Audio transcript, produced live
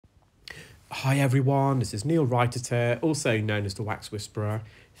Hi everyone, this is Neel Raithatha, also known as the Wax Whisperer.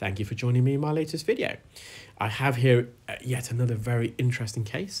 Thank you for joining me in my latest video. I have here yet another very interesting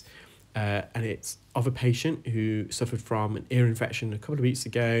case, and it's of a patient who suffered from an ear infection a couple of weeks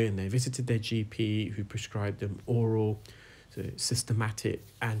ago, and they visited their GP who prescribed them oral, so systematic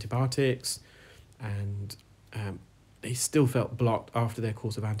antibiotics, and they still felt blocked after their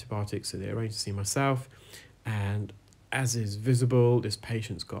course of antibiotics, so they arranged to see myself. And as is visible, this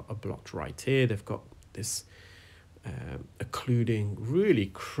patient's got a blocked right ear. They've got this occluding, really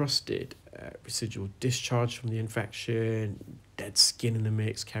crusted residual discharge from the infection, dead skin in the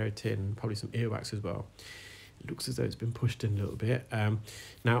mix, keratin, and probably some earwax as well. It looks as though it's been pushed in a little bit.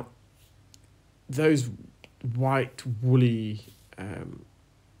 Now, those white, woolly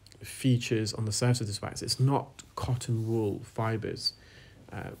features on the surface of this wax, it's not cotton wool fibres,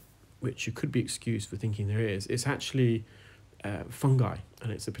 which you could be excused for thinking there is. It's actually fungi,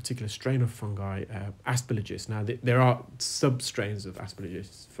 and it's a particular strain of fungi, Aspergillus. Now, there are sub-strains of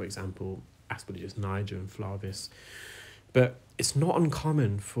Aspergillus, for example, Aspergillus niger and flavis, but it's not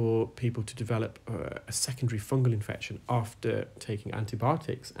uncommon for people to develop a secondary fungal infection after taking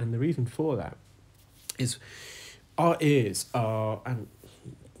antibiotics, and the reason for that is our ears are, and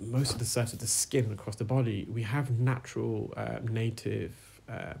most of the surface of the skin across the body, we have natural native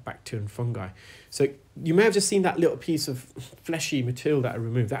bacteria and fungi. So you may have just seen that little piece of fleshy material that I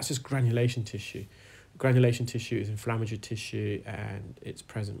removed. That's just granulation tissue. Granulation tissue is inflammatory tissue, and it's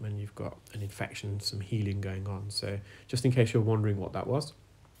present when you've got an infection, some healing going on. So just in case you're wondering what that was.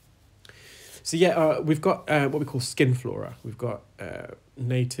 So yeah, we've got what we call skin flora. We've got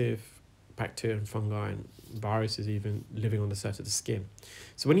native bacteria and fungi and viruses even living on the surface of the skin.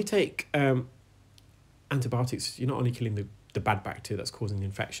 So when you take antibiotics, you're not only killing the bad bacteria that's causing the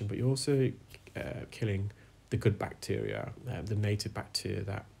infection, but you're also killing the good bacteria, the native bacteria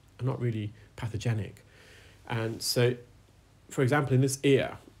that are not really pathogenic. And so, for example, in this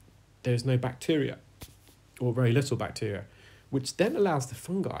ear, there's no bacteria, or very little bacteria, which then allows the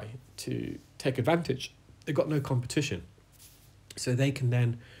fungi to take advantage. They've got no competition. So they can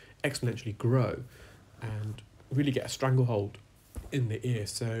then exponentially grow and really get a stranglehold in the ear.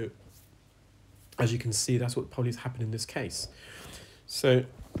 So as you can see, that's what probably has happened in this case. So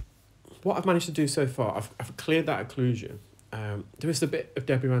what I've managed to do so far, I've cleared that occlusion. There is a bit of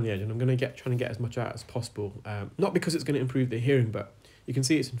debris around the edge, and I'm going to trying to get as much out as possible. Not because it's going to improve the hearing, but you can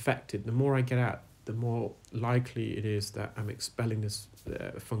see it's infected. The more I get out, the more likely it is that I'm expelling this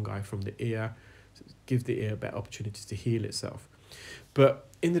fungi from the ear, so give the ear better opportunities to heal itself. But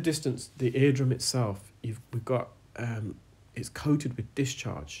in the distance, the eardrum itself, we've got it's coated with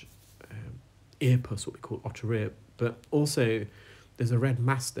discharge, ear pus, what we call otter ear, but also there's a red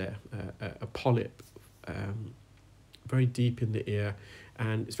mass there, a polyp, very deep in the ear,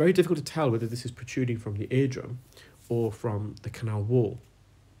 and it's very difficult to tell whether this is protruding from the eardrum or from the canal wall.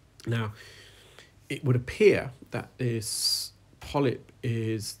 Now, it would appear that this polyp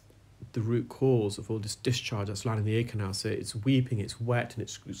is the root cause of all this discharge that's lining the ear canal. So it's weeping, it's wet, and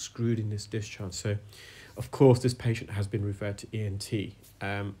it's screwed in this discharge. So, of course, this patient has been referred to ENT.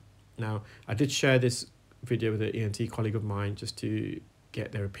 Now, I did share this video with an ENT colleague of mine just to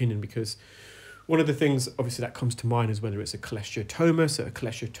get their opinion, because one of the things, obviously, that comes to mind is whether it's a cholesteatoma. So a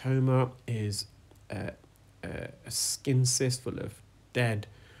cholesteatoma is a skin cyst full of dead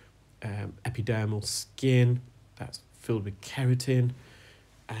epidermal skin that's filled with keratin,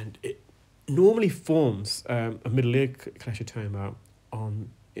 and it normally forms a middle ear cholesteatoma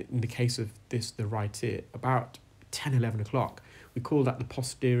in the case of the right ear, about 10, 11 o'clock. We call that the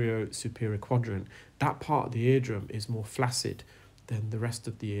posterior superior quadrant. That part of the eardrum is more flaccid than the rest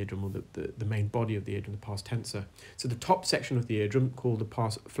of the eardrum, or the main body of the eardrum, the pars tensor. So the top section of the eardrum, called the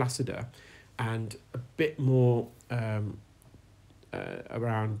pars flaccida, and a bit more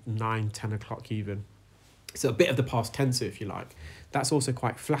around 9, 10 o'clock even. So a bit of the pars tensor, if you like. That's also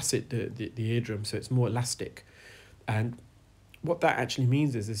quite flaccid, the eardrum, so it's more elastic. And what that actually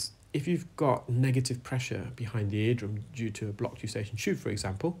means is if you've got negative pressure behind the eardrum due to a blocked eustachian tube, for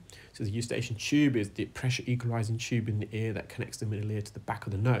example, so the eustachian tube is the pressure equalizing tube in the ear that connects the middle ear to the back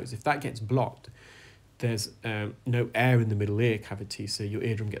of the nose. If that gets blocked, there's no air in the middle ear cavity, so your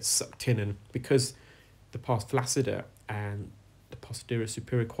eardrum gets sucked in, and because the pars flaccida and the posterior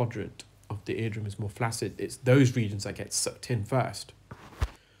superior quadrant of the eardrum is more flaccid, it's those regions that get sucked in first.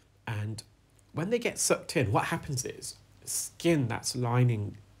 And when they get sucked in, what happens is skin that's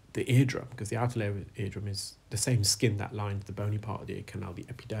lining the eardrum, because the outer layer of the eardrum is the same skin that lines the bony part of the ear canal, the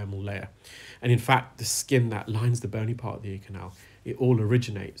epidermal layer. And in fact, the skin that lines the bony part of the ear canal, it all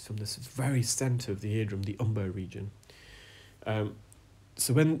originates from this very center of the eardrum, the umbo region.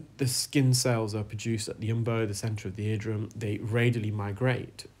 So when the skin cells are produced at the umbo, the centre of the eardrum, they radially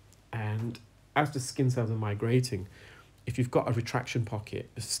migrate. And as the skin cells are migrating, if you've got a retraction pocket,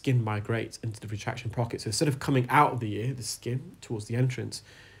 the skin migrates into the retraction pocket. So instead of coming out of the ear, the skin, towards the entrance,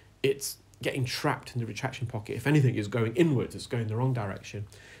 it's getting trapped in the retraction pocket. If anything, is going inwards, it's going the wrong direction.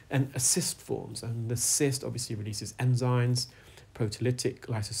 And a cyst forms, and the cyst obviously releases enzymes, proteolytic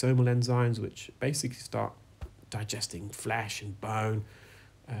lysosomal enzymes, which basically start digesting flesh and bone,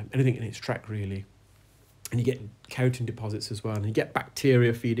 anything in its track really. And you get keratin deposits as well, and you get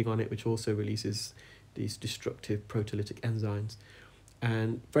bacteria feeding on it, which also releases these destructive proteolytic enzymes.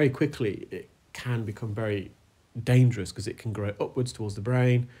 And very quickly, it can become very dangerous because it can grow upwards towards the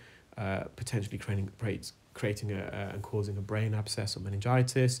brain, potentially creating and causing a brain abscess or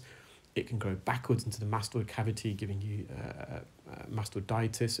meningitis. It can grow backwards into the mastoid cavity, giving you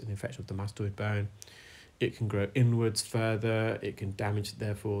mastoiditis, an infection of the mastoid bone. It can grow inwards further. It can damage,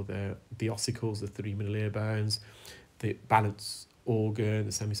 therefore, the ossicles, the 3 middle ear bones, the balance organ,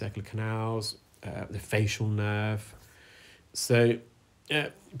 the semicircular canals, the facial nerve. So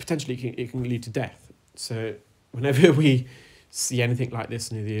potentially it can lead to death. So whenever we see anything like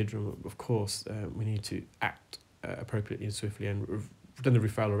this near the eardrum, of course, we need to act appropriately and swiftly, and we've done the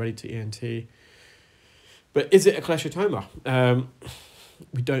referral already to ENT. But is it a cholesteatoma?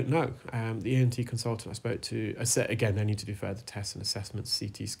 We don't know. The ENT consultant I spoke to, I said, again, they need to do further tests and assessments,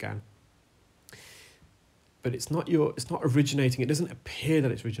 CT scan. But it's not originating, it doesn't appear that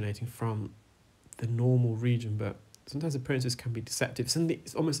it's originating from the normal region, but sometimes appearances can be deceptive.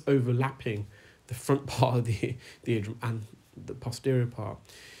 It's almost overlapping the front part of the eardrum and the posterior part.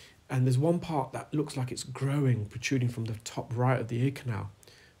 And there's one part that looks like it's growing, protruding from the top right of the ear canal.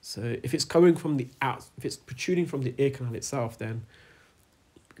 So if it's coming from if it's protruding from the ear canal itself, then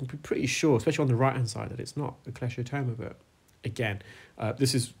you can be pretty sure, especially on the right-hand side, that it's not a cholesteatoma. But again,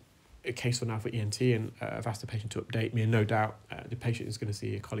 this is a case for now for ENT, and I've asked the patient to update me, and no doubt the patient is going to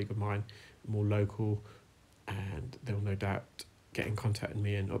see a colleague of mine, more local, and they'll no doubt get in contact with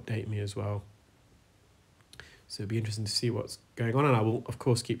me and update me as well. So it'll be interesting to see what's going on, and I will, of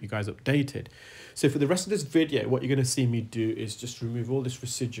course, keep you guys updated. So for the rest of this video, what you're going to see me do is just remove all this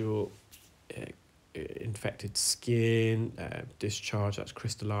residual infected skin, discharge that's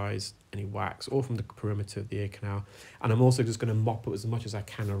crystallized, any wax, all from the perimeter of the ear canal. And I'm also just going to mop it as much as I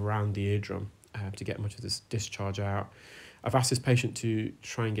can around the eardrum to get much of this discharge out. I've asked this patient to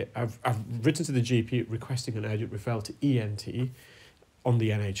try and get, I've written to the GP requesting an urgent referral to ENT on the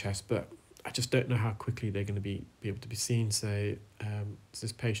NHS, but I just don't know how quickly they're going to be able to be seen. So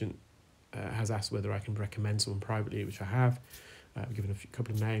this patient has asked whether I can recommend someone privately, which I have. I've given a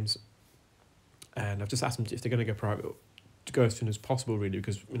couple of names, and I've just asked them if they're going to go private, to go as soon as possible, really,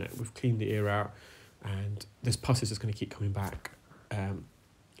 because we've cleaned the ear out, and this pus is just going to keep coming back.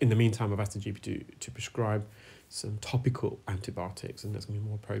 In the meantime, I've asked the GP to prescribe some topical antibiotics, and that's going to be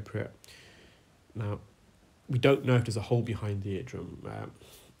more appropriate. Now, we don't know if there's a hole behind the eardrum.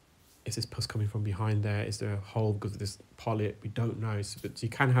 Is this pus coming from behind there? Is there a hole because of this polyp? We don't know. But you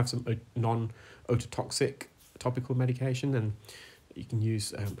can have some non-ototoxic topical medication, and you can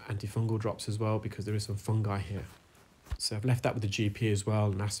use antifungal drops as well, because there is some fungi here. So I've left that with the GP as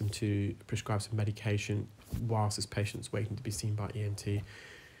well, and asked him to prescribe some medication whilst this patient's waiting to be seen by ENT.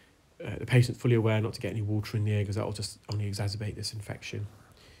 The patient's fully aware not to get any water in the ear, because that will just only exacerbate this infection.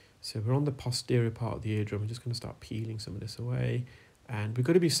 So we're on the posterior part of the eardrum. We're just going to start peeling some of this away. And we've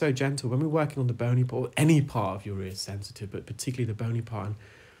got to be so gentle when we're working on the bony part. Any part of your ear is sensitive, but particularly the bony part. And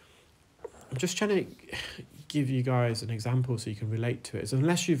I'm just trying to give you guys an example so you can relate to it. So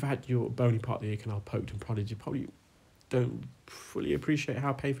unless you've had your bony part of the ear canal poked and prodded, you probably don't fully appreciate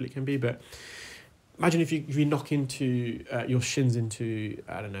how painful it can be. But imagine if you knock into your shins into,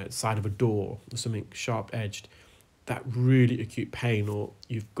 I don't know, the side of a door or something sharp-edged, that really acute pain, or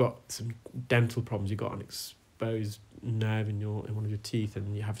you've got some dental problems, you've got an exposed nerve in one of your teeth,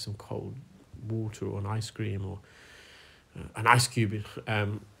 and you have some cold water or an ice cream or an ice cube,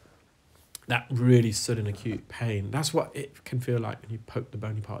 that really sudden acute pain, that's what it can feel like when you poke the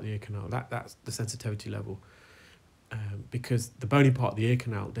bony part of the ear canal. That's the sensitivity level, because the bony part of the ear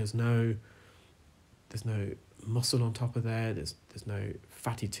canal, there's no muscle on top of there's no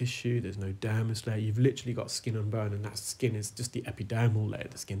fatty tissue, there's no dermis layer. You've literally got skin and bone, and that skin is just the epidermal layer,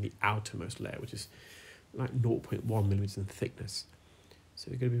 the skin, the outermost layer, which is like 0.1 millimeters in thickness. So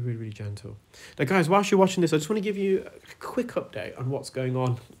you're going to be really, really gentle. Now, guys, whilst you're watching this, I just want to give you a quick update on what's going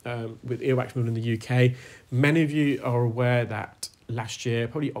on with earwax movement in the UK. Many of you are aware that last year,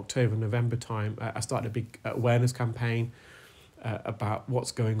 probably October, November time, I started a big awareness campaign about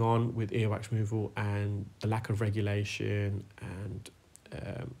what's going on with earwax removal and the lack of regulation and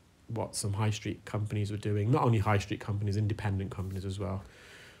what some high street companies were doing. Not only high street companies, independent companies as well.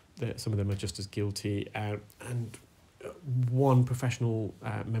 Some of them are just as guilty. And one professional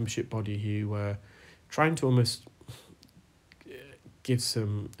membership body who were trying to almost give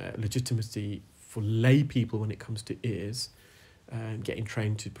some legitimacy for lay people when it comes to ears, getting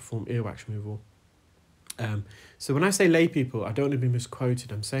trained to perform earwax removal. So when I say lay people, I don't want to be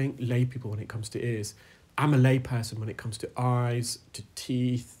misquoted. I'm saying lay people when it comes to ears. I'm a lay person when it comes to eyes, to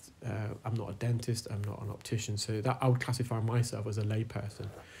teeth. I'm not a dentist. I'm not an optician. So that I would classify myself as a lay person.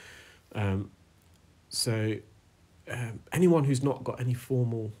 Anyone who's not got any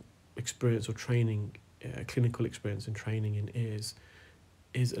formal experience or training, clinical experience and training in ears,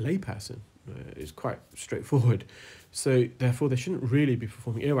 is a lay person. It's quite straightforward. So therefore, they shouldn't really be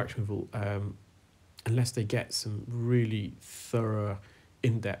performing earwax removal unless they get some really thorough,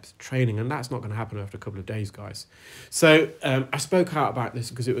 in-depth training, and that's not going to happen after a couple of days, guys. So I spoke out about this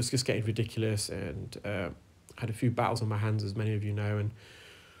because it was just getting ridiculous, and had a few battles on my hands, as many of you know, and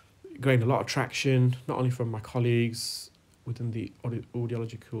gained a lot of traction, not only from my colleagues within the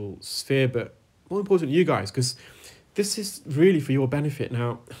audiological sphere, but more importantly, you guys, because this is really for your benefit.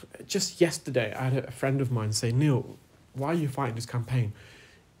 Now, just yesterday, I had a friend of mine say, Neil, why are you fighting this campaign?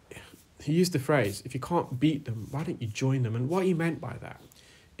 He used the phrase, if you can't beat them, why don't you join them? And what he meant by that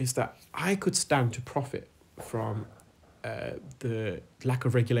is that I could stand to profit from the lack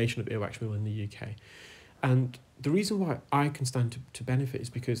of regulation of earwax removal in the UK. And the reason why I can stand to benefit is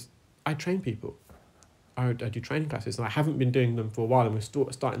because I train people. I do training classes, and I haven't been doing them for a while, and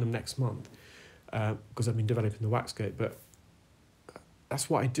we're starting them next month because I've been developing the Waxgate. But that's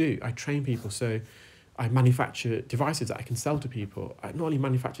what I do. I train people. So I manufacture devices that I can sell to people. I not only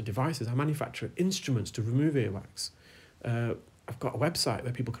manufacture devices, I manufacture instruments to remove earwax. I've got a website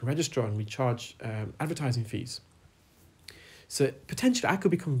where people can register and we charge advertising fees. So potentially I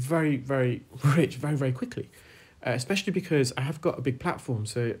could become very, very rich very, very quickly, especially because I have got a big platform.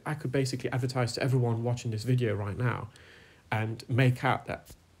 So I could basically advertise to everyone watching this video right now and make out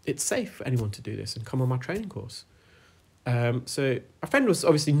that it's safe for anyone to do this and come on my training course. So my friend was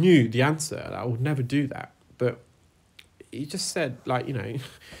obviously knew the answer, that I would never do that, but he just said, like, you know,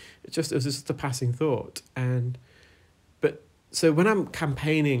 it was just a passing thought. But so when I'm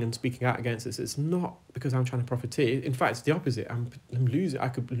campaigning and speaking out against this, it's not because I'm trying to profiteer. In fact, it's the opposite. I'm losing. I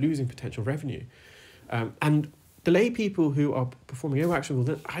could be losing potential revenue, and the lay people who are performing earwax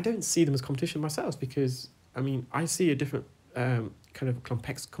removal, I don't see them as competition myself, because I mean I see a different kind of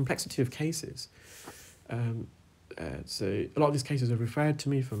complexity of cases. So a lot of these cases are referred to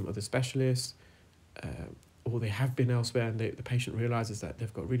me from other specialists, or they have been elsewhere, and the patient realises that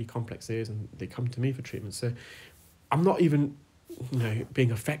they've got really complex ears and they come to me for treatment. So I'm not even, you know,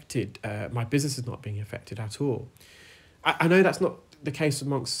 being affected. My business is not being affected at all. I know that's not the case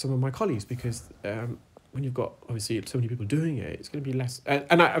amongst some of my colleagues, because when you've got obviously so many people doing it, it's going to be less.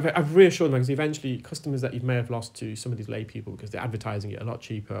 And I've reassured them, because eventually customers that you may have lost to some of these lay people, because they're advertising it a lot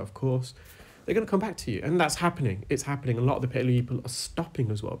cheaper, of course, they're going to come back to you. And that's happening. It's happening. A lot of the people are stopping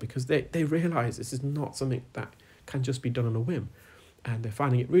as well, because they realise this is not something that can just be done on a whim. And they're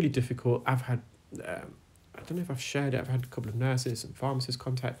finding it really difficult. I've had, I don't know if I've shared it, I've had a couple of nurses and pharmacists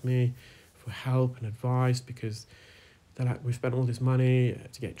contact me for help and advice, because they're like, we've spent all this money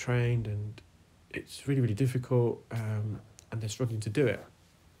to get trained and it's really, really difficult, and they're struggling to do it.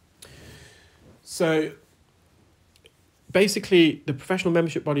 So basically, the professional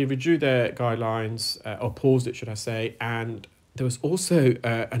membership body withdrew their guidelines, or paused it, should I say, and there was also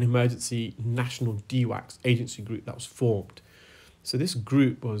an emergency national DWAX agency group that was formed. So this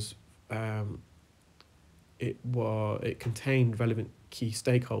group was, it contained relevant key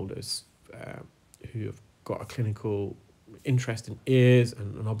stakeholders who have got a clinical interest in ears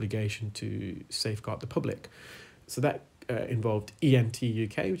and an obligation to safeguard the public. So that involved ENT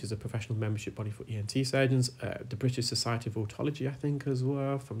UK, which is a professional membership body for ENT surgeons, the British Society of Otology, I think, as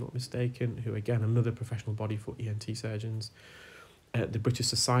well, if I'm not mistaken, who again, another professional body for ENT surgeons, the British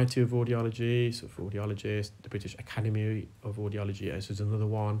Society of Audiology, so for audiologists, the British Academy of Audiology, as is another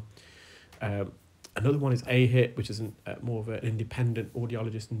one. Another one is AHIT, which is more of an independent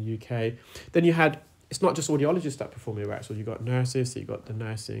audiologist in the UK. Then you had, it's not just audiologists that perform earwax, so you've got nurses, so you've got the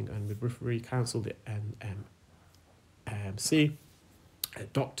Nursing and Midwifery Council, the NMC,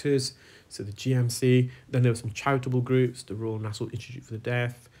 doctors, so the GMC. Then there were some charitable groups, the Royal National Institute for the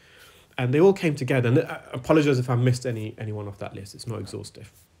Deaf, and they all came together. And I apologise if I missed anyone off that list, it's not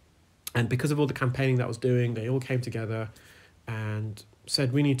exhaustive. And because of all the campaigning that I was doing, they all came together and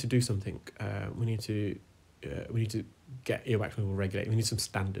said, we need to do something. We need to get earwax removal regulated. We need some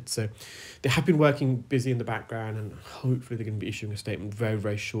standards. So they have been working busy in the background, and hopefully they're going to be issuing a statement very,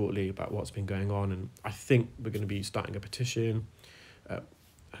 very shortly about what's been going on. And I think we're going to be starting a petition,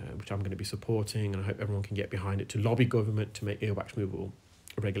 which I'm going to be supporting, and I hope everyone can get behind it, to lobby government to make earwax removal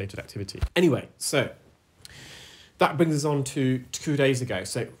a regulated activity. Anyway, so that brings us on to 2 days ago.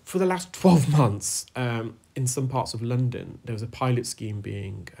 So for the last 12 months, in some parts of London, there was a pilot scheme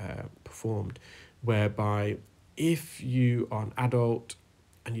being performed whereby if you are an adult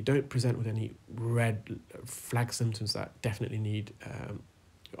and you don't present with any red flag symptoms that definitely need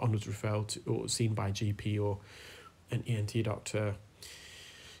onwards referral to, or seen by a GP or an ENT doctor,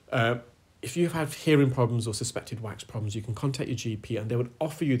 if you have hearing problems or suspected wax problems, you can contact your GP and they would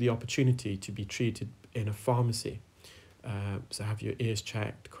offer you the opportunity to be treated in a pharmacy. So have your ears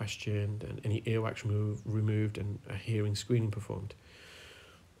checked, questioned, and any earwax removed and a hearing screening performed.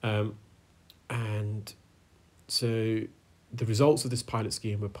 And so the results of this pilot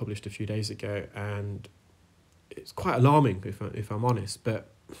scheme were published a few days ago, and it's quite alarming if I'm honest, but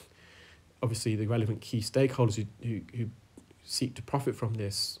obviously the relevant key stakeholders who seek to profit from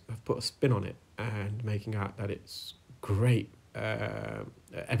this have put a spin on it and making out that it's great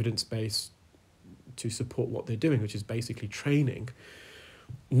evidence-based to support what they're doing, which is basically training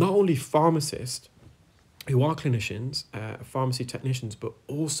not only pharmacists who are clinicians, pharmacy technicians, but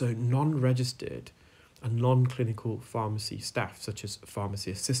also non-registered and non-clinical pharmacy staff, such as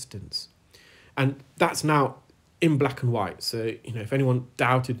pharmacy assistants. And that's now in black and white. So, you know, if anyone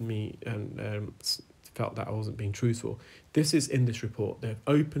doubted me and felt that I wasn't being truthful, this is in this report. They've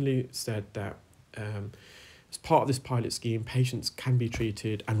openly said that as part of this pilot scheme, patients can be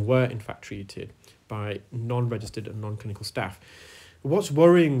treated and were in fact treated by non-registered and non-clinical staff. What's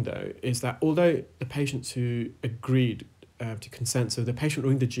worrying though is that although the patients who agreed to consent, so the patient will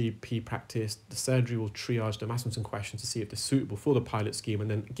ring the GP practice, the surgery will triage them, ask them some questions to see if they're suitable for the pilot scheme,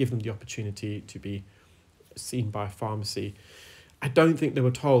 and then give them the opportunity to be seen by a pharmacy. I don't think they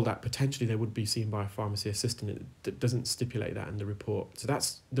were told that potentially they would be seen by a pharmacy assistant. It doesn't stipulate that in the report. So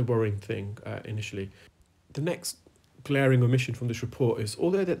that's the worrying thing initially. The next glaring omission from this report is,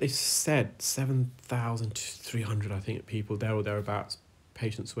 although that they said 7,300, I think, people there or thereabouts,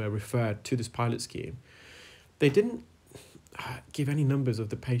 patients were referred to this pilot scheme, they didn't give any numbers of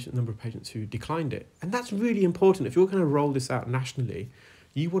the number of patients who declined it. And that's really important. If you're going to roll this out nationally,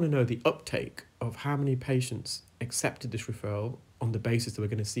 you want to know the uptake of how many patients accepted this referral on the basis that we're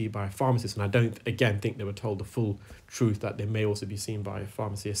going to see by a pharmacist. And I don't, again, think they were told the full truth that they may also be seen by a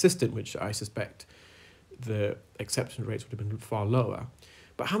pharmacy assistant, which I suspect the acceptance rates would have been far lower.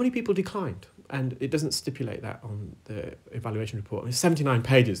 But how many people declined? And it doesn't stipulate that on the evaluation report. It's 79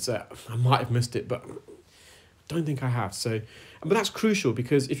 pages, so I might have missed it, but I don't think I have. So, but that's crucial,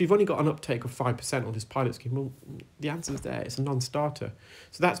 because if you've only got an uptake of 5% on this pilot scheme, well, the answer is there. It's a non-starter.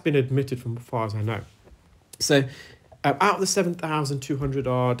 So that's been admitted from as far as I know. So out of the 7,200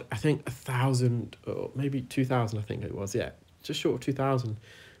 odd, I think 1,000 or maybe 2,000, I think it was, yeah, just short of 2,000,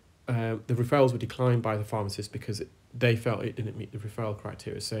 the referrals were declined by the pharmacist because they felt it didn't meet the referral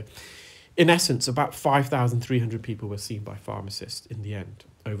criteria. So in essence, about 5,300 people were seen by pharmacists in the end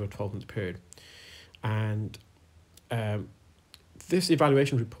over a 12-month period. And this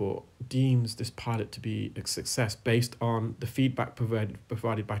evaluation report deems this pilot to be a success based on the feedback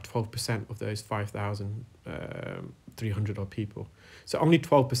provided by 12% of those 5,300 odd people. So only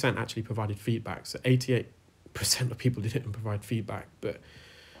 12% actually provided feedback. So 88% of people didn't provide feedback, but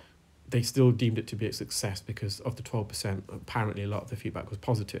they still deemed it to be a success because of the 12%. Apparently, a lot of the feedback was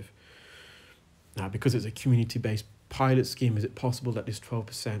positive. Now, because it's a community-based pilot scheme, is it possible that this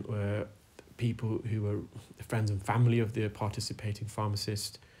 12% were people who were friends and family of the participating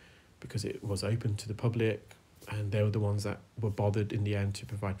pharmacist, because it was open to the public and they were the ones that were bothered in the end to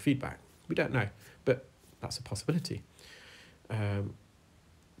provide feedback? We don't know, but that's a possibility.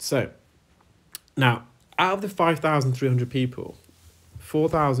 So now, out of the 5,300 people,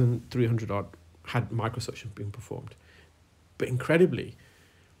 4,300 odd had microsuction being performed, but incredibly,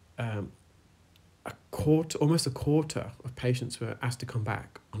 almost a quarter of patients were asked to come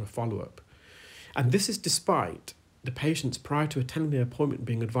back on a follow-up. And this is despite the patients prior to attending their appointment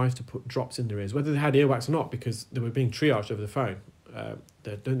being advised to put drops in their ears, whether they had earwax or not, because they were being triaged over the phone.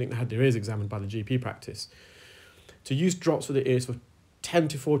 They don't think they had their ears examined by the GP practice. To use drops for the ears for 10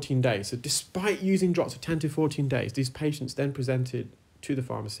 to 14 days. So despite using drops for 10 to 14 days, these patients then presented to the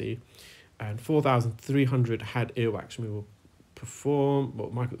pharmacy, and 4,300 had earwax removal performed,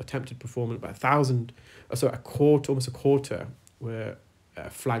 attempted performance, about 1,000, so almost a quarter were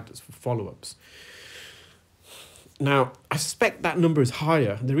flagged as for follow-ups. Now, I suspect that number is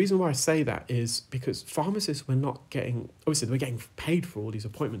higher. The reason why I say that is because pharmacists were not getting, obviously they were getting paid for all these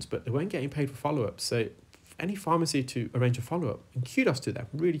appointments, but they weren't getting paid for follow-ups. So any pharmacy to arrange a follow-up, and kudos to them,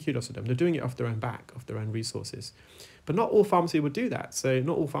 really kudos to them. They're doing it off their own back, off their own resources. But not all pharmacies would do that. So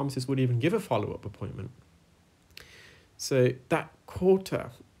not all pharmacists would even give a follow-up appointment. So that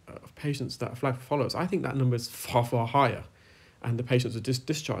quarter of patients that are flagged for follow-ups, I think that number is far, far higher. And the patients are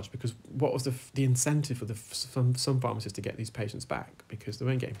discharged because what was the incentive for some pharmacists to get these patients back? Because they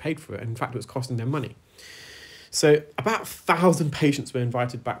weren't getting paid for it. And in fact, it was costing them money. So about 1,000 patients were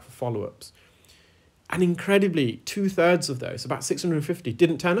invited back for follow-ups. And incredibly, 2/3 of those, about 650,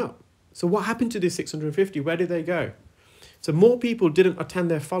 didn't turn up. So what happened to these 650? Where did they go? So more people didn't attend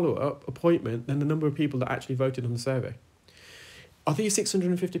their follow-up appointment than the number of people that actually voted on the survey. Are these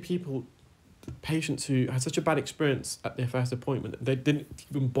 650 people patients who had such a bad experience at their first appointment that they didn't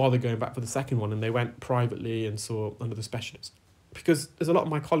even bother going back for the second one, and they went privately and saw another specialist? Because there's a lot of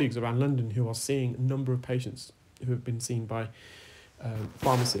my colleagues around London who are seeing a number of patients who have been seen by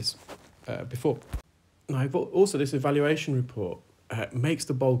pharmacists before. Now, also this evaluation report makes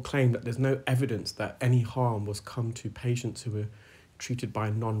the bold claim that there's no evidence that any harm was come to patients who were treated by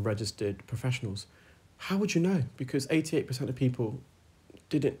non-registered professionals. How would you know? Because 88% of people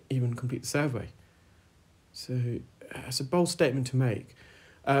didn't even complete the survey. So it's a bold statement to make.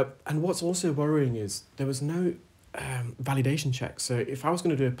 And what's also worrying is there was no validation check. So if I was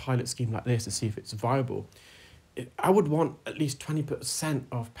going to do a pilot scheme like this to see if it's viable, I would want at least 20%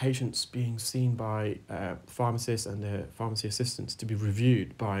 of patients being seen by pharmacists and their pharmacy assistants to be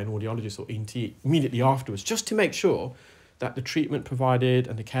reviewed by an audiologist or ENT immediately afterwards, just to make sure that the treatment provided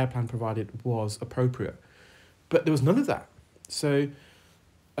and the care plan provided was appropriate. But there was none of that. So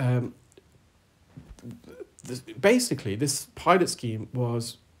basically, this pilot scheme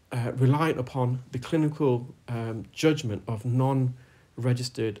was reliant upon the clinical judgment of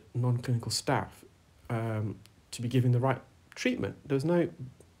non-registered, non-clinical staff to be given the right treatment. There was no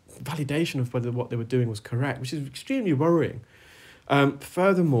validation of whether what they were doing was correct, which is extremely worrying.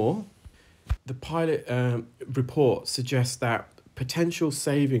 Furthermore, the pilot report suggests that potential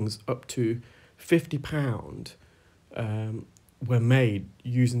savings up to £50 were made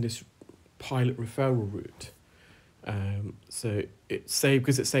using this pilot referral route. So it saved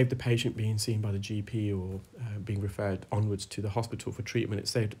the patient being seen by the GP or being referred onwards to the hospital for treatment. It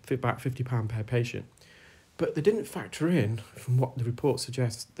saved about £50 per patient. But they didn't factor in, from what the report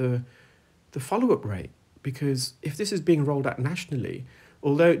suggests, the follow-up rate. Because if this is being rolled out nationally,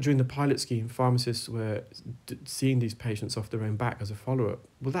 although during the pilot scheme pharmacists were seeing these patients off their own back as a follow-up,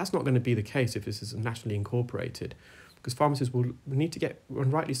 well, that's not going to be the case if this is nationally incorporated. Because pharmacists will need to get,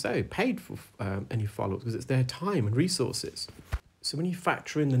 and rightly so, paid for any follow-ups because it's their time and resources. So when you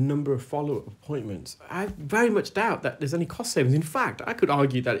factor in the number of follow-up appointments, I very much doubt that there's any cost savings. In fact, I could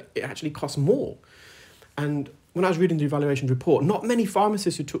argue that it actually costs more. And when I was reading the evaluation report, not many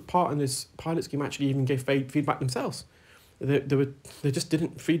pharmacists who took part in this pilot scheme actually even gave feedback themselves. They just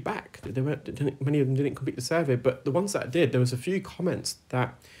didn't feedback. Many of them didn't complete the survey, but the ones that did, there was a few comments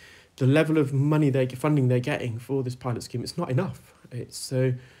that the level of funding they're getting for this pilot scheme, it's not enough. It's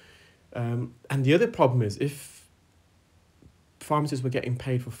so, and the other problem is if pharmacists were getting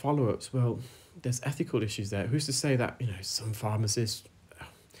paid for follow-ups, well, there's ethical issues there. Who's to say that some pharmacists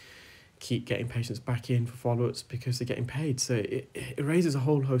keep getting patients back in for follow-ups because they're getting paid? So it raises a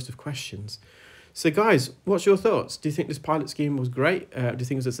whole host of questions. So guys, what's your thoughts? Do you think this pilot scheme was great? Do you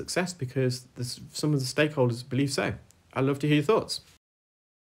think it was a success? Because some of the stakeholders believe so. I'd love to hear your thoughts.